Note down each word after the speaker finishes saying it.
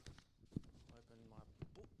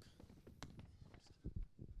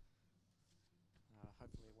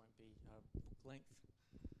length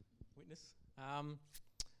witness.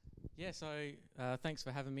 Thanks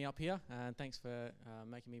for having me up here, and thanks for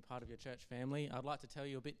making me part of your church family. I'd like to tell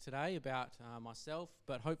you a bit today about myself,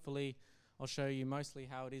 but hopefully I'll show you mostly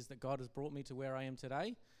how it is that God has brought me to where I am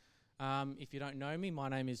today. If you don't know me, my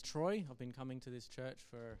name is Troy. I've been coming to this church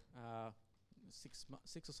for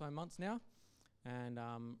 6 or so months now, and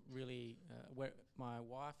my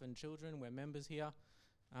wife and children, we're members here.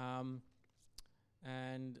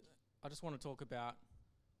 And I just want to talk about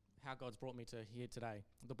how God's brought me to here today.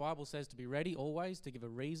 The Bible says to be ready always to give a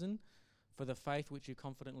reason for the faith which you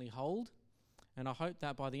confidently hold. And I hope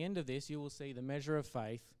that by the end of this, you will see the measure of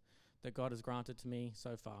faith that God has granted to me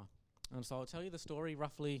so far. And so I'll tell you the story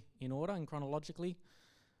roughly in order and chronologically.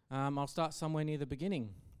 I'll start somewhere near the beginning.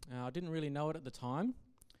 I didn't really know it at the time,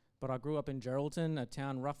 but I grew up in Geraldton, a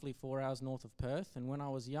town roughly 4 hours north of Perth. And when I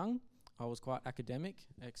was young, I was quite academic,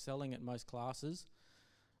 excelling at most classes.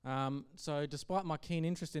 So despite my keen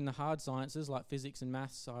interest in the hard sciences like physics and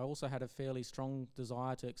maths, I also had a fairly strong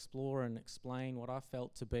desire to explore and explain what I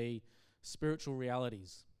felt to be spiritual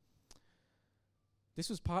realities. This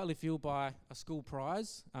was partly fueled by a school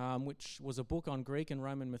prize, which was a book on Greek and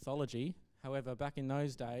Roman mythology. However, back in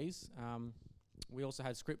those days, we also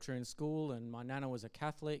had scripture in school, and my nana was a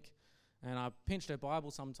Catholic, and I pinched her Bible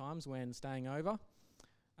sometimes when staying over.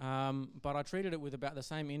 But I treated it with about the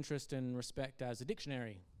same interest and respect as a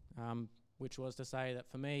dictionary, which was to say that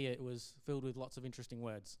for me it was filled with lots of interesting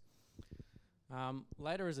words.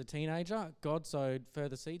 Later as a teenager, God sowed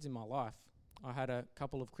further seeds in my life. I had a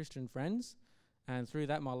couple of Christian friends, and through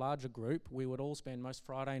that, my larger group, we would all spend most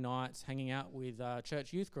Friday nights hanging out with a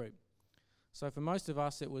church youth group. So for most of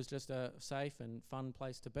us, it was just a safe and fun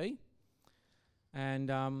place to be. And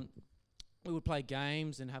we would play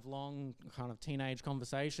games and have long kind of teenage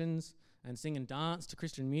conversations and sing and dance to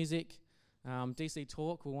Christian music. DC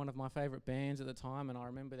Talk were one of my favourite bands at the time, and I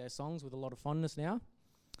remember their songs with a lot of fondness now.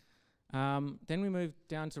 Then we moved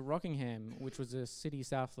down to Rockingham, which was a city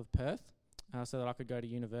south of Perth, so that I could go to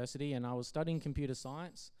university, and I was studying computer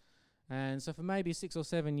science. And so for maybe 6 or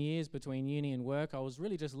 7 years between uni and work, I was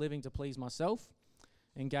really just living to please myself,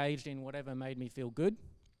 engaged in whatever made me feel good.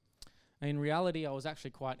 In reality, I was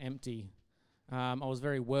actually quite empty. I was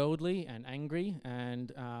very worldly and angry,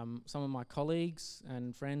 and some of my colleagues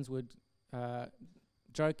and friends would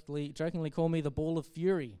jokingly call me the ball of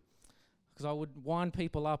fury, because I would wind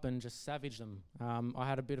people up and just savage them. I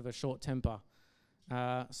had a bit of a short temper.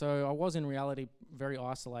 So I was in reality very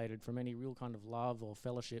isolated from any real kind of love or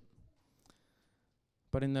fellowship.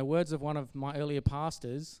 But in the words of one of my earlier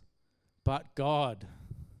pastors, but God.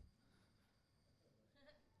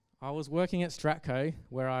 I was working at Stratco,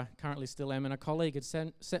 where I currently still am, and a colleague had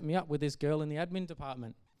set me up with this girl in the admin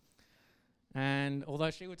department. And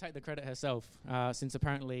although she would take the credit herself, since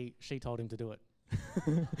apparently she told him to do it.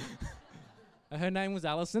 Her name was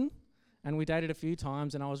Alison, and we dated a few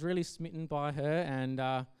times, and I was really smitten by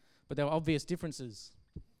her, but there were obvious differences.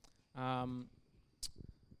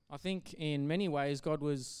 I think in many ways God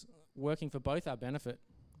was working for both our benefit.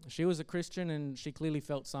 She was a Christian, and she clearly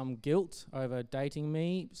felt some guilt over dating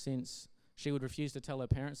me, since she would refuse to tell her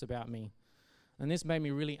parents about me. And this made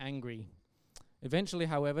me really angry. Eventually,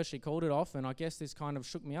 however, she called it off, and I guess this kind of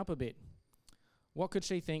shook me up a bit. What could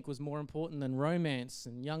she think was more important than romance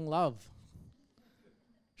and young love?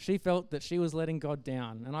 She felt that she was letting God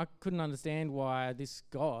down, and I couldn't understand why this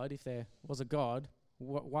God, if there was a God,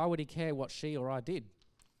 why would he care what she or I did?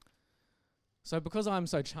 So because I'm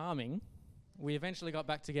so charming, we eventually got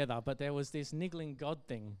back together, but there was this niggling God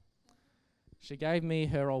thing. She gave me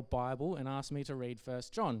her old Bible and asked me to read 1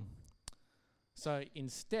 John. So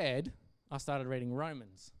instead, I started reading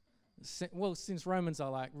Romans. Since Romans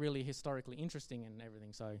are like really historically interesting and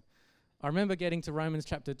everything. So I remember getting to Romans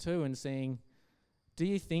chapter 2 and saying, "Do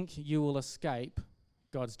you think you will escape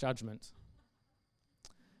God's judgment?"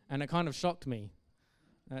 And it kind of shocked me.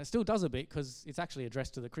 It still does a bit, because it's actually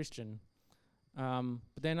addressed to the Christian.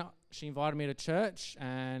 But then she invited me to church,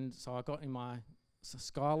 and so I got in my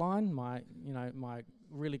Skyline, my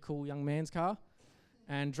really cool young man's car,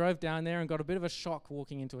 and drove down there and got a bit of a shock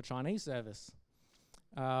walking into a Chinese service.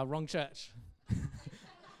 Wrong church.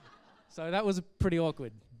 So that was pretty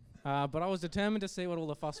awkward. But I was determined to see what all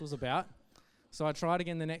the fuss was about. So I tried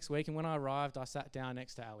again the next week, and when I arrived, I sat down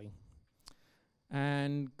next to Ali.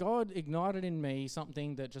 And God ignited in me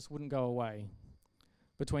something that just wouldn't go away.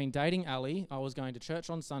 Between dating Ali, I was going to church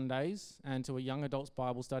on Sundays and to a young adults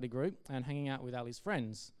Bible study group and hanging out with Ali's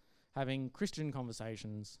friends, having Christian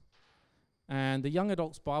conversations. And the young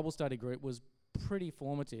adults Bible study group was pretty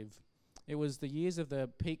formative. It was the years of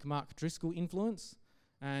the peak Mark Driscoll influence,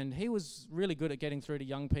 And he was really good at getting through to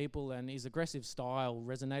young people, and his aggressive style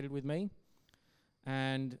resonated with me.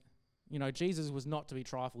 And, you know, Jesus was not to be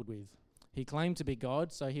trifled with. He claimed to be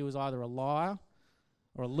God, so he was either a liar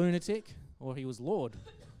or a lunatic, or he was Lord.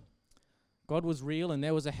 God was real, and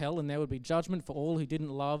there was a hell, and there would be judgment for all who didn't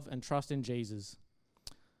love and trust in Jesus.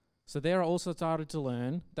 So there I also started to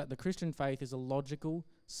learn that the Christian faith is a logical,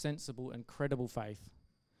 sensible, and credible faith.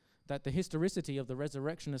 That the historicity of the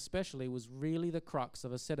resurrection especially was really the crux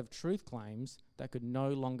of a set of truth claims that could no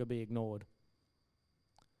longer be ignored.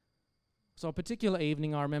 So a particular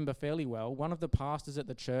evening I remember fairly well, one of the pastors at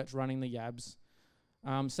the church running the Yabs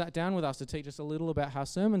sat down with us to teach us a little about how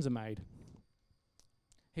sermons are made.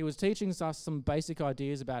 He was teaching us some basic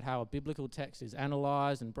ideas about how a biblical text is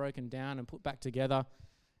analysed and broken down and put back together,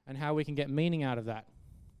 and how we can get meaning out of that.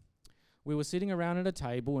 We were sitting around at a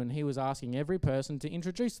table, and he was asking every person to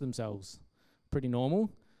introduce themselves. Pretty normal.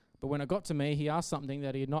 But when it got to me, he asked something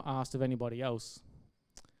that he had not asked of anybody else.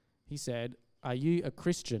 He said, "Are you a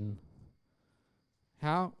Christian?"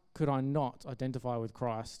 How could I not identify with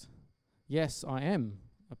Christ? "Yes, I am,"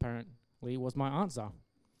 apparently was my answer.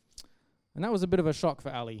 And that was a bit of a shock for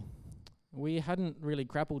Ali. We hadn't really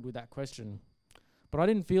grappled with that question. But I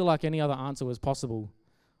didn't feel like any other answer was possible.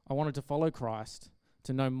 I wanted to follow Christ,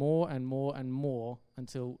 to know more and more and more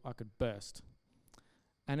until I could burst.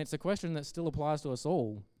 And it's a question that still applies to us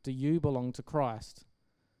all. Do you belong to Christ?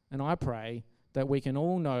 And I pray that we can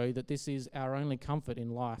all know that this is our only comfort in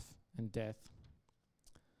life and death.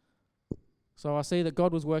 So I see that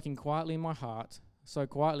God was working quietly in my heart, so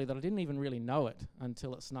quietly that I didn't even really know it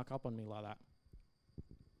until it snuck up on me like that.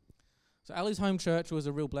 So Ali's home church was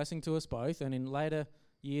a real blessing to us both, and in later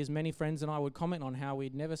years, many friends and I would comment on how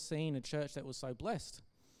we'd never seen a church that was so blessed.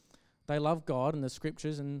 They loved God and the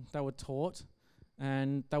scriptures, and they were taught,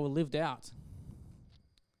 and they were lived out.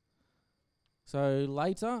 So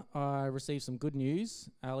later, I received some good news.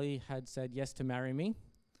 Ali had said yes to marry me.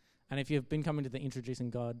 And if you've been coming to the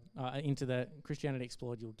Introducing God, into the Christianity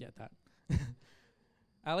Explored, you'll get that.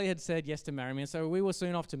 Ali had said yes to marry me, and so we were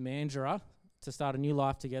soon off to Mandurah to start a new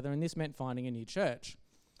life together, and this meant finding a new church.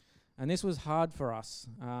 And this was hard for us,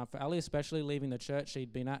 for Ali especially, leaving the church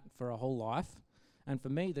she'd been at for a whole life. And for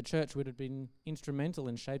me, the church would have been instrumental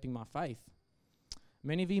in shaping my faith.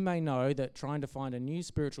 Many of you may know that trying to find a new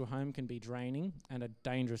spiritual home can be draining and a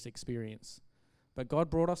dangerous experience. But God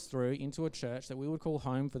brought us through into a church that we would call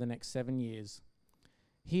home for the next 7 years.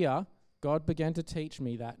 Here, God began to teach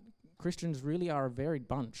me that Christians really are a varied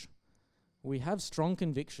bunch. We have strong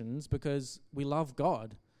convictions because we love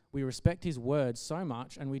God. We respect his word so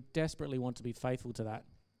much, and we desperately want to be faithful to that.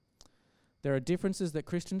 There are differences that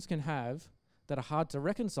Christians can have that are hard to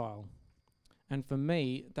reconcile. And for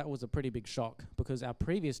me, that was a pretty big shock because our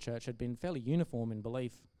previous church had been fairly uniform in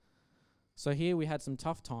belief. So here we had some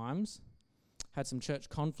tough times, had some church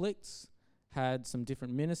conflicts, had some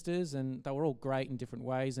different ministers, and they were all great in different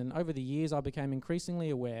ways. And over the years, I became increasingly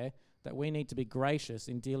aware that we need to be gracious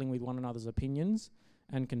in dealing with one another's opinions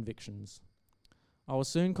and convictions. I was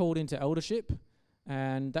soon called into eldership,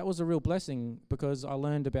 and that was a real blessing because I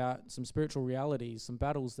learned about some spiritual realities, some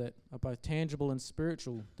battles that are both tangible and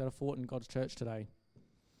spiritual that are fought in God's church today.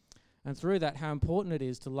 And through that, how important it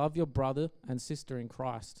is to love your brother and sister in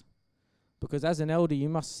Christ. Because as an elder, you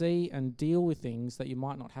must see and deal with things that you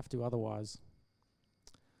might not have to otherwise.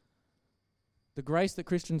 The grace that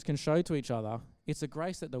Christians can show to each other, it's a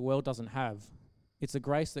grace that the world doesn't have. It's a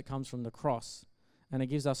grace that comes from the cross, and it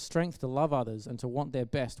gives us strength to love others and to want their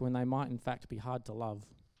best when they might in fact be hard to love.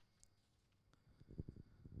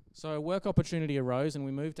 So a work opportunity arose, and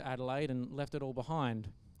we moved to Adelaide and left it all behind.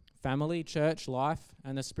 Family, church, life,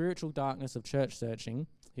 and the spiritual darkness of church searching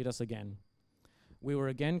hit us again. We were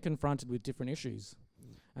again confronted with different issues,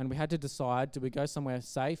 and we had to decide, do we go somewhere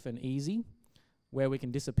safe and easy where we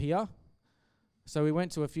can disappear? So we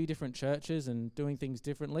went to a few different churches and doing things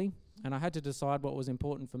differently, and I had to decide what was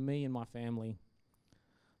important for me and my family.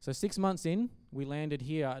 So 6 months in, we landed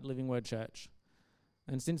here at Living Word Church.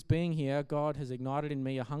 And since being here, God has ignited in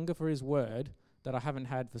me a hunger for his word that I haven't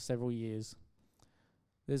had for several years.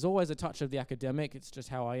 There's always a touch of the academic, it's just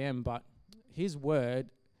how I am, but his word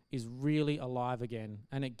is really alive again,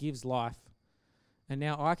 and it gives life. And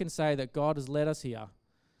now I can say that God has led us here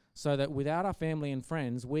so that without our family and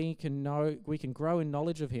friends, we can grow in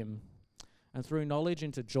knowledge of him, and through knowledge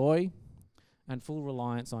into joy and full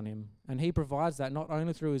reliance on him. And he provides that not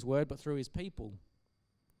only through his word, but through his people.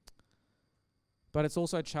 But it's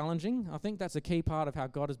also challenging. I think that's a key part of how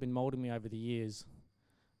God has been molding me over the years.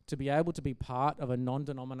 To be able to be part of a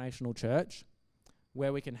non-denominational church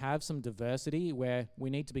where we can have some diversity, where we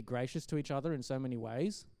need to be gracious to each other in so many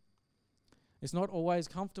ways. It's not always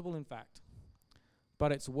comfortable, in fact,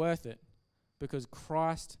 but it's worth it because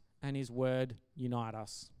Christ and his word unite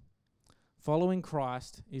us. Following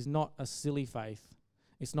Christ is not a silly faith.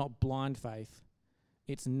 It's not blind faith.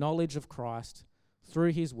 It's knowledge of Christ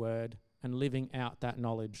through his word and living out that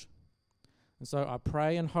knowledge. And so I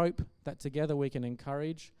pray and hope that together we can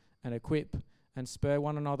encourage and equip and spur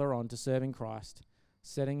one another on to serving Christ,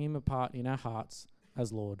 setting him apart in our hearts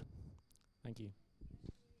as Lord. Thank you.